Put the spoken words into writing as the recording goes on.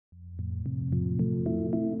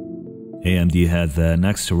AMD had their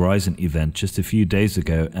Next Horizon event just a few days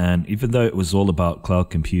ago, and even though it was all about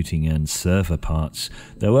cloud computing and server parts,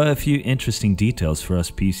 there were a few interesting details for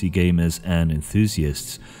us PC gamers and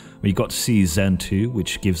enthusiasts. We got to see Zen 2,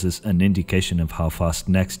 which gives us an indication of how fast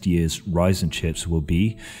next year's Ryzen chips will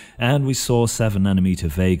be, and we saw 7nm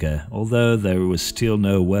Vega, although there was still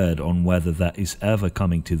no word on whether that is ever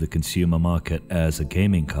coming to the consumer market as a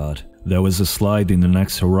gaming card. There was a slide in the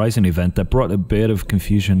Next Horizon event that brought a bit of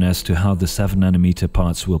confusion as to how the 7nm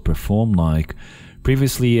parts will perform like.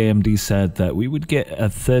 Previously, AMD said that we would get a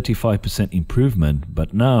 35% improvement,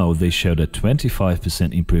 but now they showed a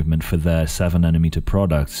 25% improvement for their 7nm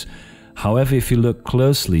products. However, if you look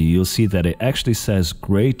closely, you'll see that it actually says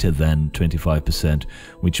greater than 25%,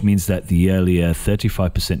 which means that the earlier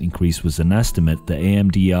 35% increase was an estimate that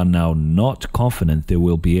AMD are now not confident they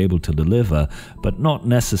will be able to deliver, but not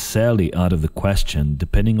necessarily out of the question,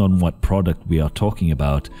 depending on what product we are talking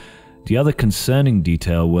about. The other concerning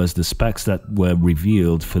detail was the specs that were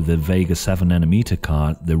revealed for the Vega 7nm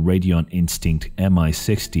card, the Radeon Instinct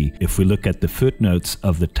MI60. If we look at the footnotes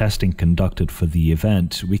of the testing conducted for the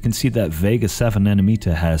event, we can see that Vega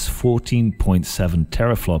 7nm has 14.7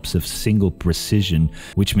 teraflops of single precision,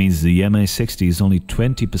 which means the MI60 is only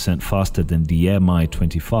 20% faster than the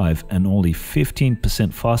MI25 and only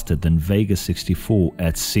 15% faster than Vega 64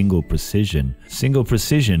 at single precision. Single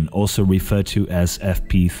precision, also referred to as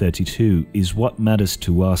FP32, is what matters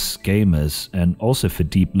to us gamers and also for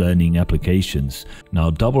deep learning applications. Now,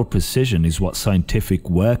 double precision is what scientific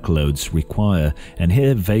workloads require, and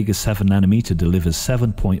here Vega 7nm delivers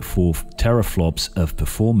 7.4 teraflops of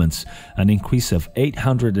performance, an increase of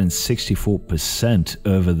 864%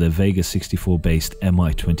 over the Vega 64 based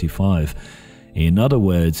MI25. In other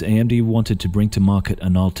words, AMD wanted to bring to market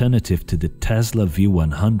an alternative to the Tesla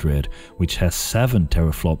V100, which has 7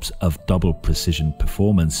 teraflops of double precision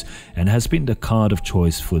performance and has been the card of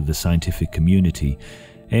choice for the scientific community.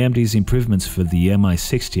 AMD's improvements for the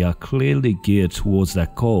MI60 are clearly geared towards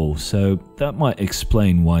that goal, so that might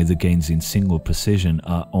explain why the gains in single precision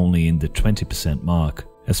are only in the 20% mark.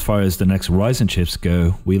 As far as the next Ryzen chips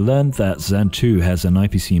go, we learned that Zen 2 has an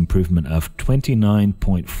IPC improvement of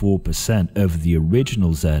 29.4% over the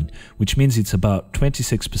original Zen, which means it's about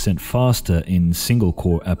 26% faster in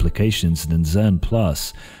single-core applications than Zen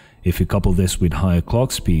Plus. If you couple this with higher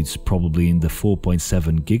clock speeds, probably in the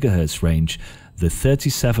 4.7 GHz range, the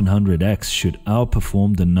 3700X should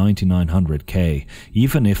outperform the 9900K,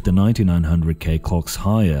 even if the 9900K clocks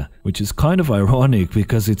higher, which is kind of ironic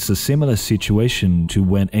because it's a similar situation to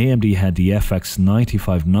when AMD had the FX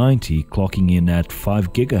 9590 clocking in at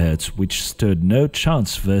 5 GHz, which stood no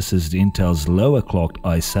chance versus Intel's lower clocked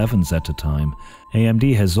i7s at the time.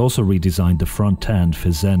 AMD has also redesigned the front end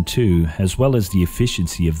for Zen 2 as well as the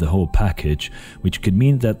efficiency of the whole package, which could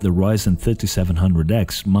mean that the Ryzen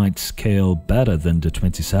 3700X might scale better than the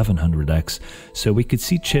 2700X, so we could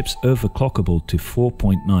see chips overclockable to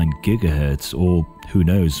 4.9 GHz or who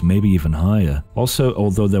knows, maybe even higher. Also,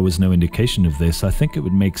 although there was no indication of this, I think it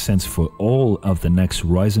would make sense for all of the next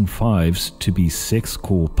Ryzen 5s to be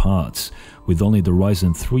 6-core parts, with only the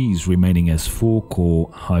Ryzen 3s remaining as 4-core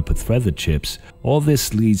hyper-threaded chips. All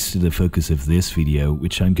this leads to the focus of this video,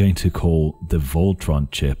 which I'm going to call the VOLTRON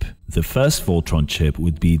chip. The first VOLTRON chip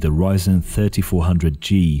would be the Ryzen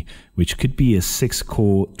 3400G, which could be a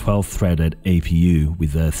 6-core 12-threaded APU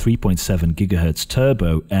with a 3.7 GHz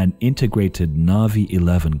turbo and integrated Navi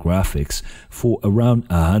 11 graphics for around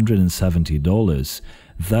 $170.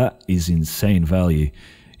 That is insane value.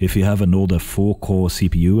 If you have an older 4-core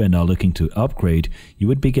CPU and are looking to upgrade, you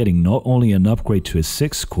would be getting not only an upgrade to a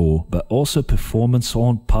 6-core, but also performance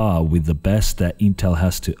on par with the best that Intel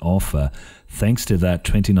has to offer, thanks to that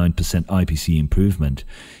 29% IPC improvement.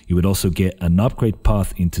 You would also get an upgrade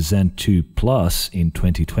path into Zen 2 Plus in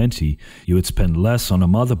 2020. You would spend less on a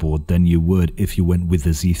motherboard than you would if you went with the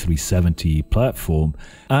Z370 platform,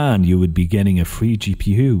 and you would be getting a free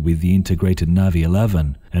GPU with the integrated Navi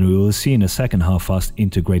 11. And we will see in a second how fast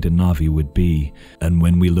integrated Navi would be. And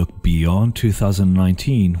when we look beyond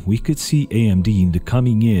 2019, we could see AMD in the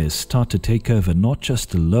coming years start to take over not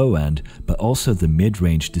just the low end, but also the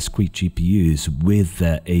mid-range discrete GPUs with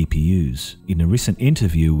their APUs. In a recent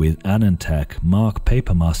interview with AnandTech, Mark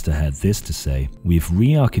Papermaster had this to say: "We've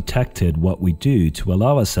re-architected what we do to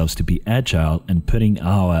allow ourselves to be agile and putting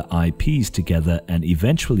our IPs together, and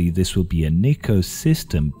eventually this will be an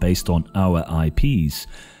ecosystem based on our IPs.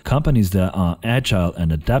 Companies that are agile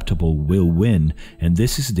and adaptable will win, and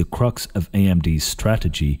this is the crux of AMD's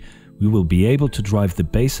strategy. we will be able to drive the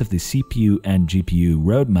base of the CPU and GPU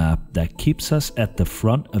roadmap that keeps us at the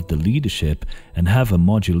front of the leadership and have a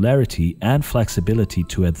modularity and flexibility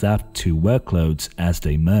to adapt to workloads as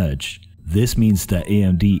they merge. This means that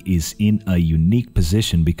AMD is in a unique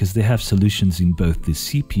position because they have solutions in both the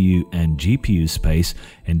CPU and GPU space,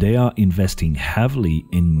 and they are investing heavily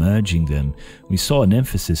in merging them. We saw an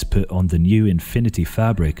emphasis put on the new Infinity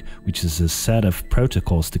Fabric, which is a set of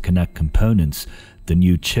protocols to connect components. The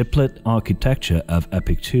new chiplet architecture of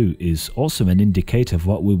EPYC 2 is also an indicator of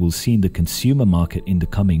what we will see in the consumer market in the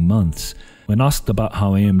coming months. When asked about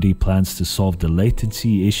how AMD plans to solve the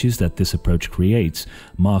latency issues that this approach creates,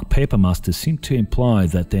 Mark Papermaster seemed to imply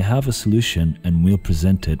that they have a solution and will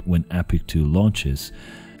present it when EPYC 2 launches.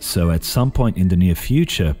 So at some point in the near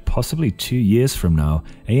future, possibly 2 years from now,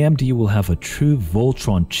 AMD will have a true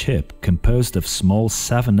VOLTRON chip composed of small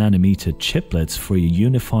 7nm chiplets for a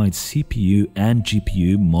unified CPU and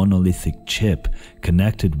GPU monolithic chip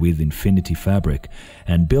connected with Infinity Fabric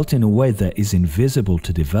and built in a way that is invisible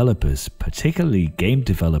to developers, particularly game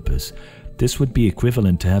developers. This would be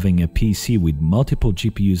equivalent to having a PC with multiple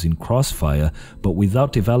GPUs in Crossfire, but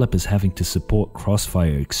without developers having to support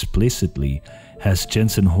Crossfire explicitly. As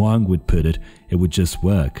Jensen Huang would put it, it would just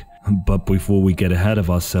work. But before we get ahead of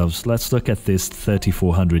ourselves, let's look at this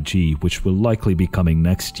 3400G, which will likely be coming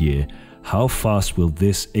next year. How fast will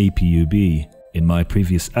this APU be? In my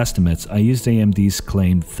previous estimates, I used AMD's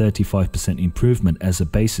claimed 35% improvement as a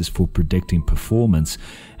basis for predicting performance,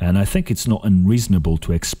 and I think it's not unreasonable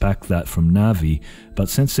to expect that from Navi, but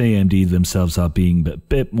since AMD themselves are being a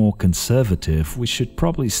bit more conservative, we should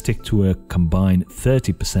probably stick to a combined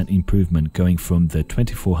 30% improvement going from the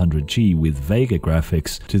 2400G with Vega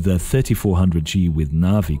graphics to the 3400G with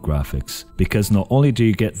Navi graphics. Because not only do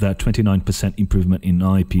you get that 29% improvement in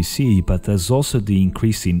IPC, but there's also the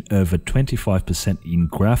increase in over 25% in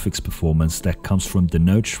graphics performance that comes from the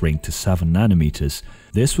node shrink to 7nm.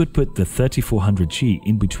 This would put the 3400G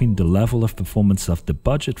in between the level of performance of the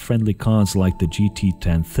budget-friendly cards like the GT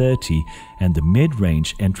 1030 and the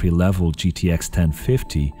mid-range entry-level GTX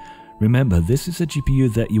 1050. Remember, this is a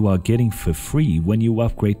GPU that you are getting for free when you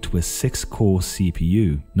upgrade to a 6-core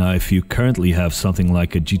CPU. Now, if you currently have something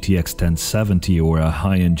like a GTX 1070 or a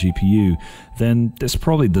high-end GPU, then this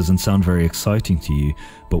probably doesn't sound very exciting to you.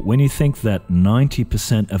 But when you think that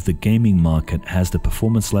 90% of the gaming market has the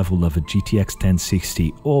performance level of a GTX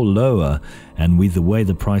 1060 or lower, and with the way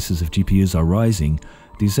the prices of GPUs are rising,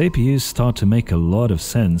 these APUs start to make a lot of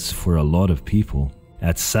sense for a lot of people.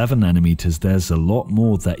 At 7nm, there's a lot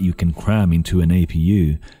more that you can cram into an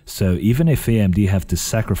APU, so even if AMD have to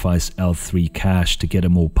sacrifice L3 cache to get a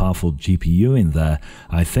more powerful GPU in there,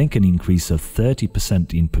 I think an increase of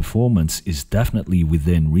 30% in performance is definitely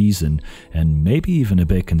within reason, and maybe even a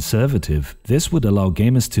bit conservative. This would allow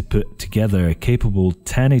gamers to put together a capable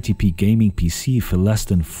 1080p gaming PC for less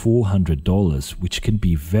than $400, which can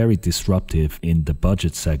be very disruptive in the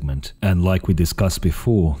budget segment. And like we discussed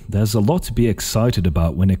before, there's a lot to be excited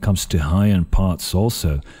about when it comes to high-end parts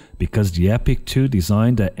also, because the EPYC 2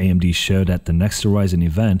 design that AMD showed at the Next Horizon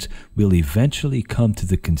event will eventually come to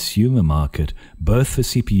the consumer market, both for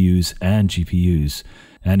CPUs and GPUs.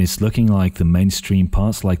 And it's looking like the mainstream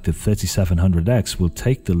parts like the 3700X will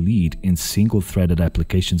take the lead in single-threaded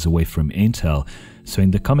applications away from Intel. So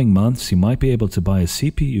in the coming months, you might be able to buy a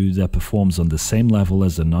CPU that performs on the same level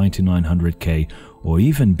as a 9900K or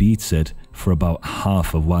even beats it for about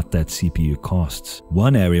half of what that CPU costs.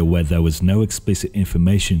 One area where there was no explicit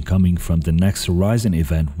information coming from the Next Horizon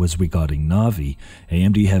event was regarding Navi.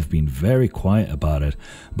 AMD have been very quiet about it,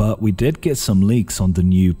 but we did get some leaks on the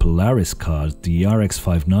new Polaris card, the RX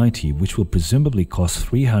 590, which will presumably cost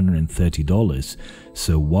 $330.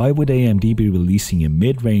 So why would AMD be releasing a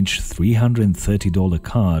mid-range $330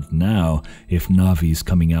 card now if Navi is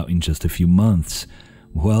coming out in just a few months?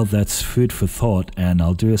 Well, that's food for thought, and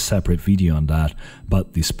I'll do a separate video on that,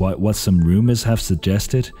 but despite what some rumors have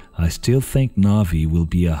suggested, I still think Navi will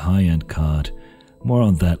be a high-end card. More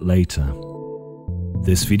on that later.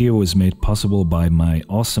 This video was made possible by my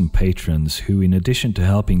awesome patrons who, in addition to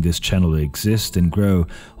helping this channel exist and grow,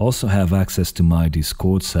 also have access to my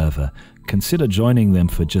Discord server. Consider joining them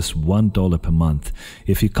for just $1 per month.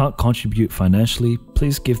 If you can't contribute financially,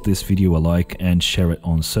 please give this video a like and share it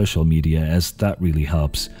on social media, as that really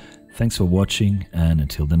helps. Thanks for watching, and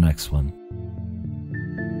until the next one.